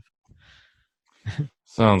going to live.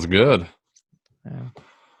 Sounds good. Yeah.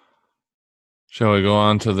 Shall we go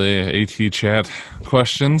on to the AT chat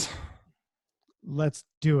questions? Let's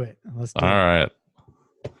do it. All right.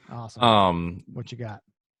 Awesome. What you got?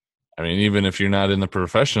 I mean, even if you're not in the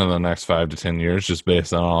profession in the next 5 to 10 years, just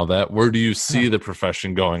based on all that, where do you see the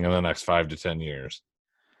profession going in the next 5 to 10 years?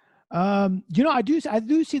 I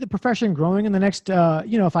do see the profession growing in the next, 5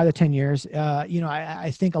 to 10 years.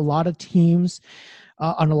 I think a lot of teams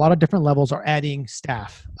on a lot of different levels are adding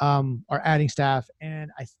staff, and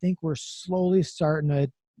I think we're slowly starting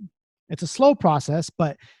to, it's a slow process,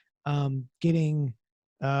 but getting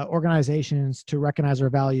organizations to recognize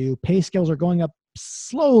their value. Pay scales are going up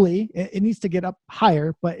slowly. It needs to get up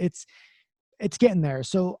higher, but it's getting there.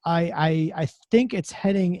 So I think it's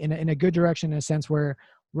heading in a good direction, in a sense where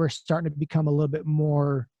we're starting to become a little bit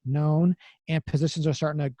more known, and positions are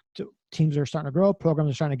starting teams are starting to grow,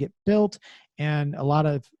 programs are starting to get built, and a lot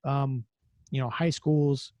of high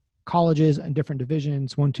schools, colleges, and different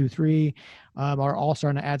divisions, 1, 2, 3, are all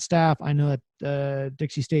starting to add staff. I know that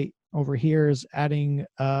Dixie State over here is adding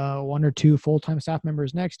 1 or 2 full-time staff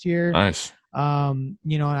members next year. Nice. And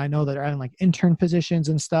I know that they're adding like intern positions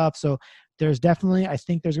and stuff. So there's definitely, I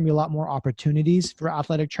think there's gonna be a lot more opportunities for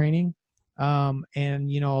athletic training. And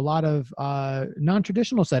a lot of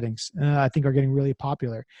non-traditional settings I think are getting really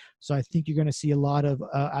popular. So I think you're going to see a lot of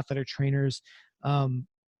athletic trainers become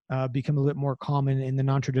a little bit more common in the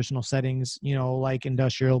non-traditional settings, like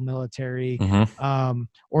industrial, military,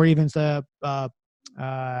 or even the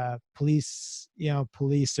police,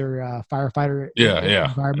 police or firefighter Yeah,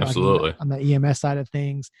 environment, like absolutely. on the EMS side of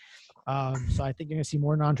things. So I think you're going to see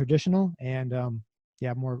more non-traditional and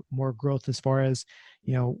more growth as far as,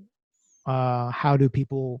 how do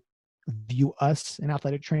people view us in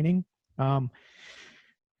athletic training, and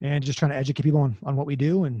just trying to educate people on what we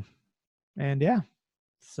do. And yeah,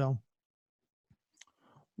 so.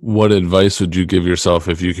 What advice would you give yourself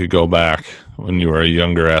if you could go back when you were a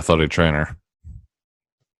younger athletic trainer?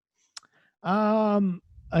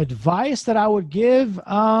 Advice that I would give,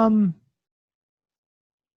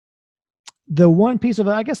 the one piece of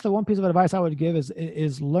advice I would give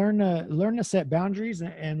is learn to set boundaries,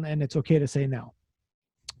 and it's okay to say no.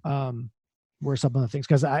 Were some of the things,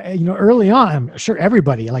 because early on, I'm sure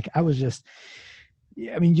everybody, like, I was just,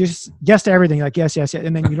 just yes to everything, like yes,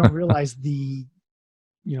 and then you don't realize the,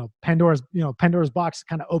 Pandora's box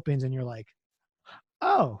kind of opens, and you're like,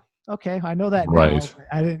 oh, okay, I know that now. Right.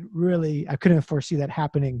 I couldn't foresee that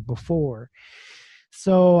happening before.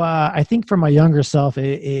 So I think for my younger self,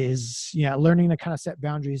 it is learning to kind of set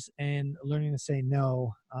boundaries and learning to say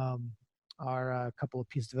no are a couple of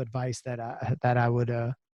pieces of advice that I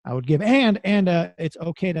would give, and it's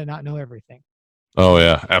okay to not know everything. Oh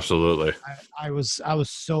yeah, absolutely. I was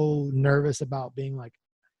so nervous about being like,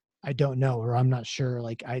 I don't know, or I'm not sure.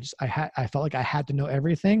 Like I felt like I had to know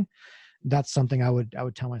everything. That's something I would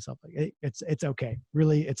tell myself, like, it's okay.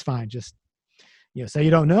 Really, it's fine. Just, say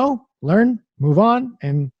you don't know, learn, move on,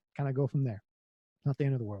 and kind of go from there. Not the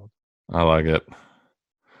end of the world. I like it.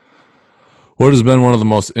 What has been one of the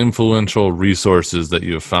most influential resources that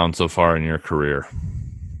you have found so far in your career?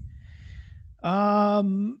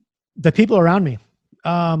 The people around me.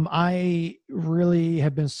 I really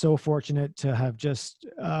have been so fortunate to have just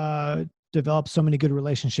developed so many good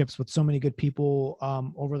relationships with so many good people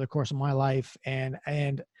over the course of my life, and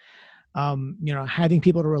having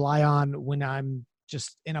people to rely on when I'm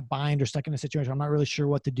just in a bind or stuck in a situation I'm not really sure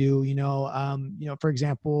what to do. For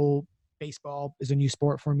example, baseball is a new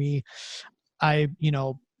sport for me. I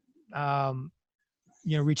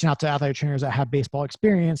reaching out to athletic trainers that have baseball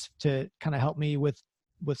experience to kind of help me with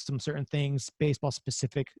some certain things, baseball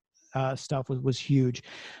specific stuff was huge.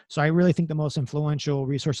 So I really think the most influential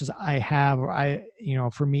resources I have,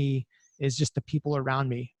 for me, is just the people around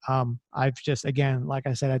me. I've just, again, like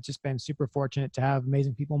I said, I've just been super fortunate to have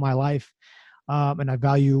amazing people in my life. And I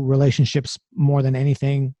value relationships more than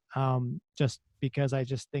anything, just because I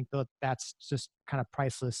just think that that's just kind of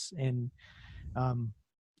priceless and,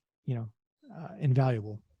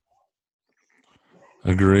 invaluable.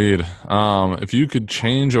 Agreed. If you could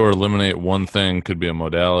change or eliminate one thing, could be a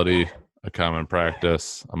modality, a common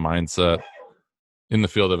practice, a mindset in the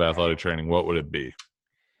field of athletic training, what would it be?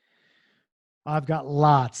 I've got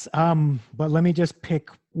lots, but let me just pick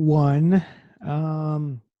one.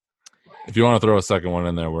 If you want to throw a second one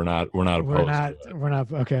in there, we're not opposed. We're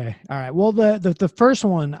not okay. All right. Well, the first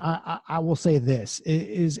one, I will say this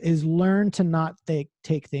is learn to not take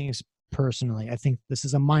things personally. I think this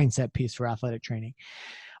is a mindset piece for athletic training.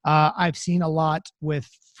 I've seen a lot with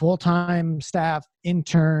full-time staff,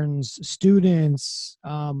 interns, students,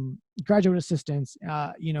 graduate assistants.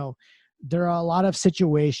 There are a lot of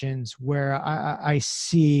situations where I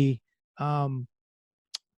see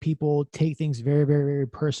people take things very, very, very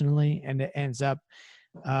personally, and it ends up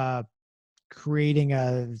creating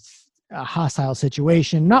a hostile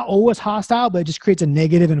situation. Not always hostile, but it just creates a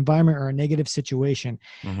negative environment or a negative situation.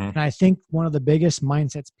 Mm-hmm. And I think one of the biggest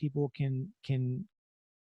mindsets people can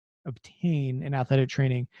obtain in athletic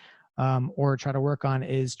training, or try to work on,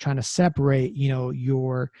 is trying to separate,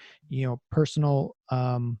 your, personal,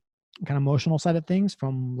 kind of emotional side of things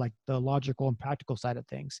from like the logical and practical side of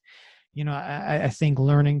things. I think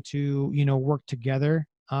learning to, work together,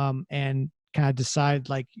 and kind of decide,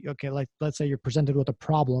 like, okay, like, let's say you're presented with a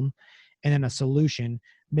problem and then a solution,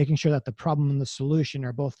 making sure that the problem and the solution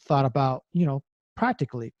are both thought about,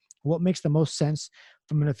 practically. What makes the most sense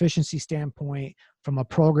from an efficiency standpoint, from a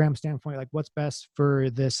program standpoint, like what's best for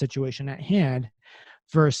the situation at hand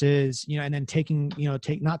versus, and then taking,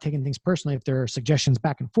 not taking things personally. If there are suggestions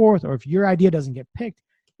back and forth, or if your idea doesn't get picked,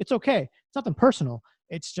 it's okay. It's nothing personal.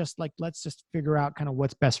 It's just like, let's just figure out kind of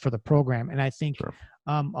what's best for the program. And I think Sure.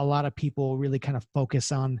 a lot of people really kind of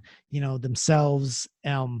focus on, themselves,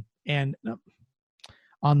 and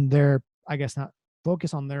on their, I guess not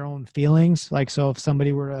focus on their own feelings. Like, so if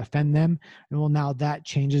somebody were to offend them, well, now that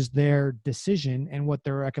changes their decision and what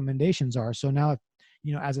their recommendations are. So now, if,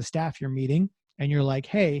 as a staff, you're meeting and you're like,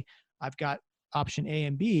 hey, I've got option A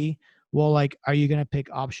and B. Well, like, are you going to pick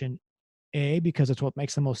option A because it's what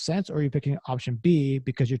makes the most sense? Or are you picking option B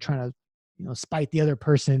because you're trying to, spite the other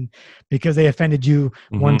person because they offended you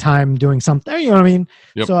one time doing something, you know what I mean?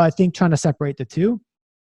 Yep. So I think trying to separate the two.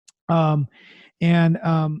 And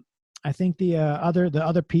I think the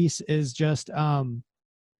other piece is just, for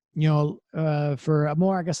a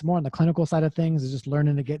more, I guess, more on the clinical side of things, is just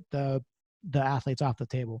learning to get the athletes off the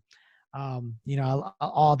table. All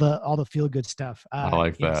the feel good stuff. I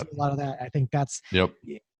like that. See a lot of that. I think that's, Yep.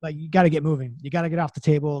 like, you got to get moving. You got to get off the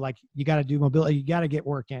table. Like, you got to do mobility. You got to get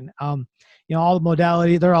work in. All the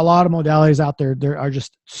modality. There are a lot of modalities out there. There are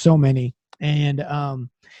just so many, and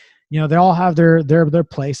they all have their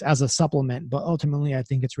place as a supplement. But ultimately, I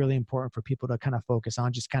think it's really important for people to kind of focus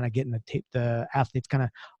on just kind of getting the athletes kind of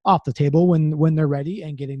off the table when they're ready,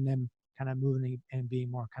 and getting them kind of moving and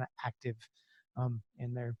being more kind of active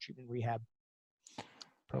in their treatment rehab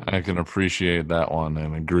programs. I can appreciate that one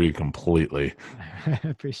and agree completely. I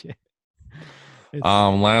appreciate it.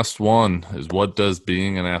 Last one is, what does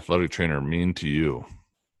being an athletic trainer mean to you?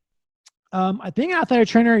 I think athletic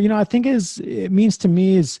trainer, I think it means to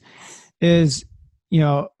me is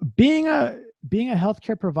being a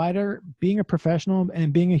healthcare provider, being a professional,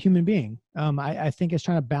 and being a human being. I think it's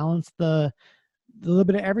trying to balance the little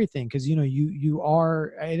bit of everything, because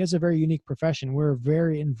it is a very unique profession. We're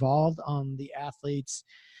very involved on the athletes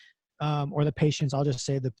or the patients. I'll just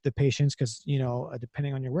say the patients, because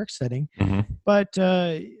depending on your work setting. But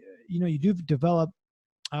you do develop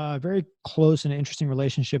very close and interesting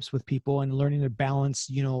relationships with people, and learning to balance,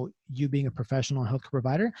 you being a professional healthcare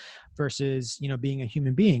provider versus, being a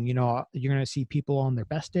human being. You're going to see people on their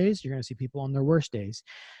best days. You're going to see people on their worst days.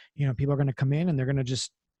 People are going to come in and they're going to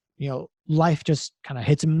just, life just kind of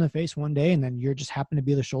hits them in the face one day, and then you're just happen to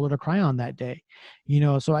be the shoulder to cry on that day.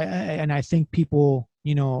 So I think people,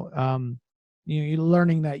 you're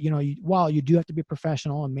learning that, while you do have to be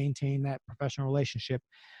professional and maintain that professional relationship,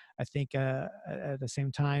 I think at the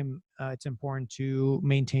same time, it's important to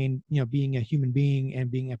maintain, being a human being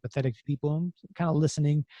and being empathetic to people and kind of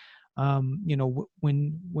listening,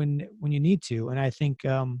 when you need to. And I think,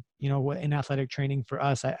 in athletic training for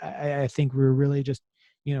us, I think we're really just,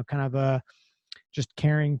 kind of just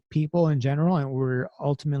caring people in general. And we're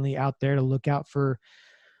ultimately out there to look out for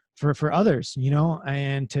others,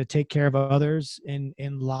 and to take care of others in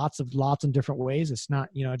lots of different ways. It's not,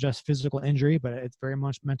 just physical injury, but it's very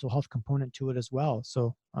much mental health component to it as well.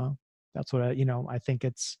 So that's what I think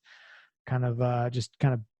it's kind of just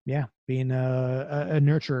kind of, being a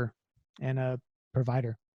nurturer and a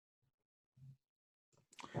provider.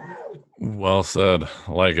 Well said.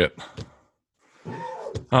 I like it.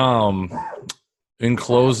 In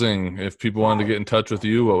closing, if people wanted to get in touch with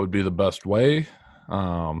you, what would be the best way?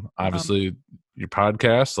 Obviously your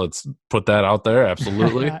podcast, let's put that out there.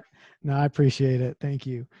 Absolutely. No, I appreciate it. Thank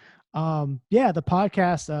you. The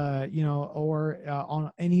podcast, or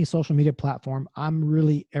on any social media platform, I'm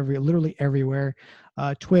really literally everywhere.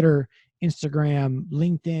 Twitter, Instagram,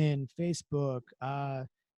 LinkedIn, Facebook,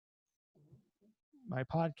 my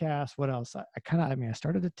podcast. What else? I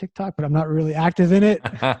started a TikTok, but I'm not really active in it.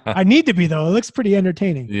 I need to be, though. It looks pretty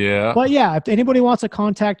entertaining. Yeah. But yeah, if anybody wants to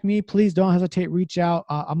contact me, please don't hesitate. Reach out.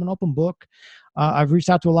 I'm an open book. I've reached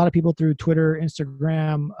out to a lot of people through Twitter,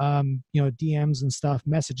 Instagram, DMs and stuff,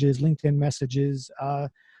 messages, LinkedIn messages.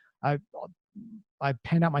 I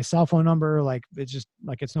panned out my cell phone number. Like, it's just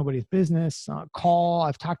like, it's nobody's business. Call.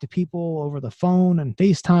 I've talked to people over the phone and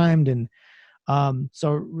FaceTimed, and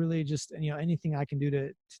so really just, anything I can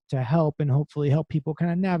do to help, and hopefully help people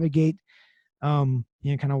kind of navigate, kind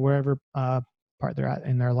of wherever part they're at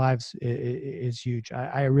in their lives is huge.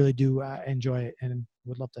 I really do enjoy it, and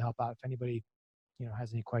would love to help out if anybody,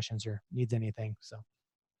 has any questions or needs anything. So.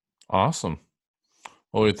 Awesome.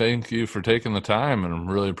 Well, we thank you for taking the time, and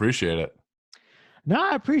really appreciate it. No,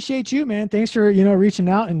 I appreciate you, man. Thanks for, reaching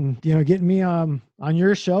out and, getting me on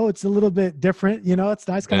your show. It's a little bit different, it's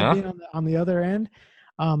nice kind of being on the other end.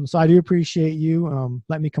 So I do appreciate you.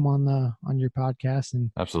 Let me come on your podcast,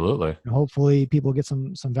 and absolutely. hopefully people get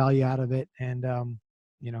some value out of it. And,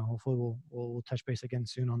 hopefully we'll touch base again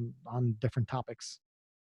soon on different topics.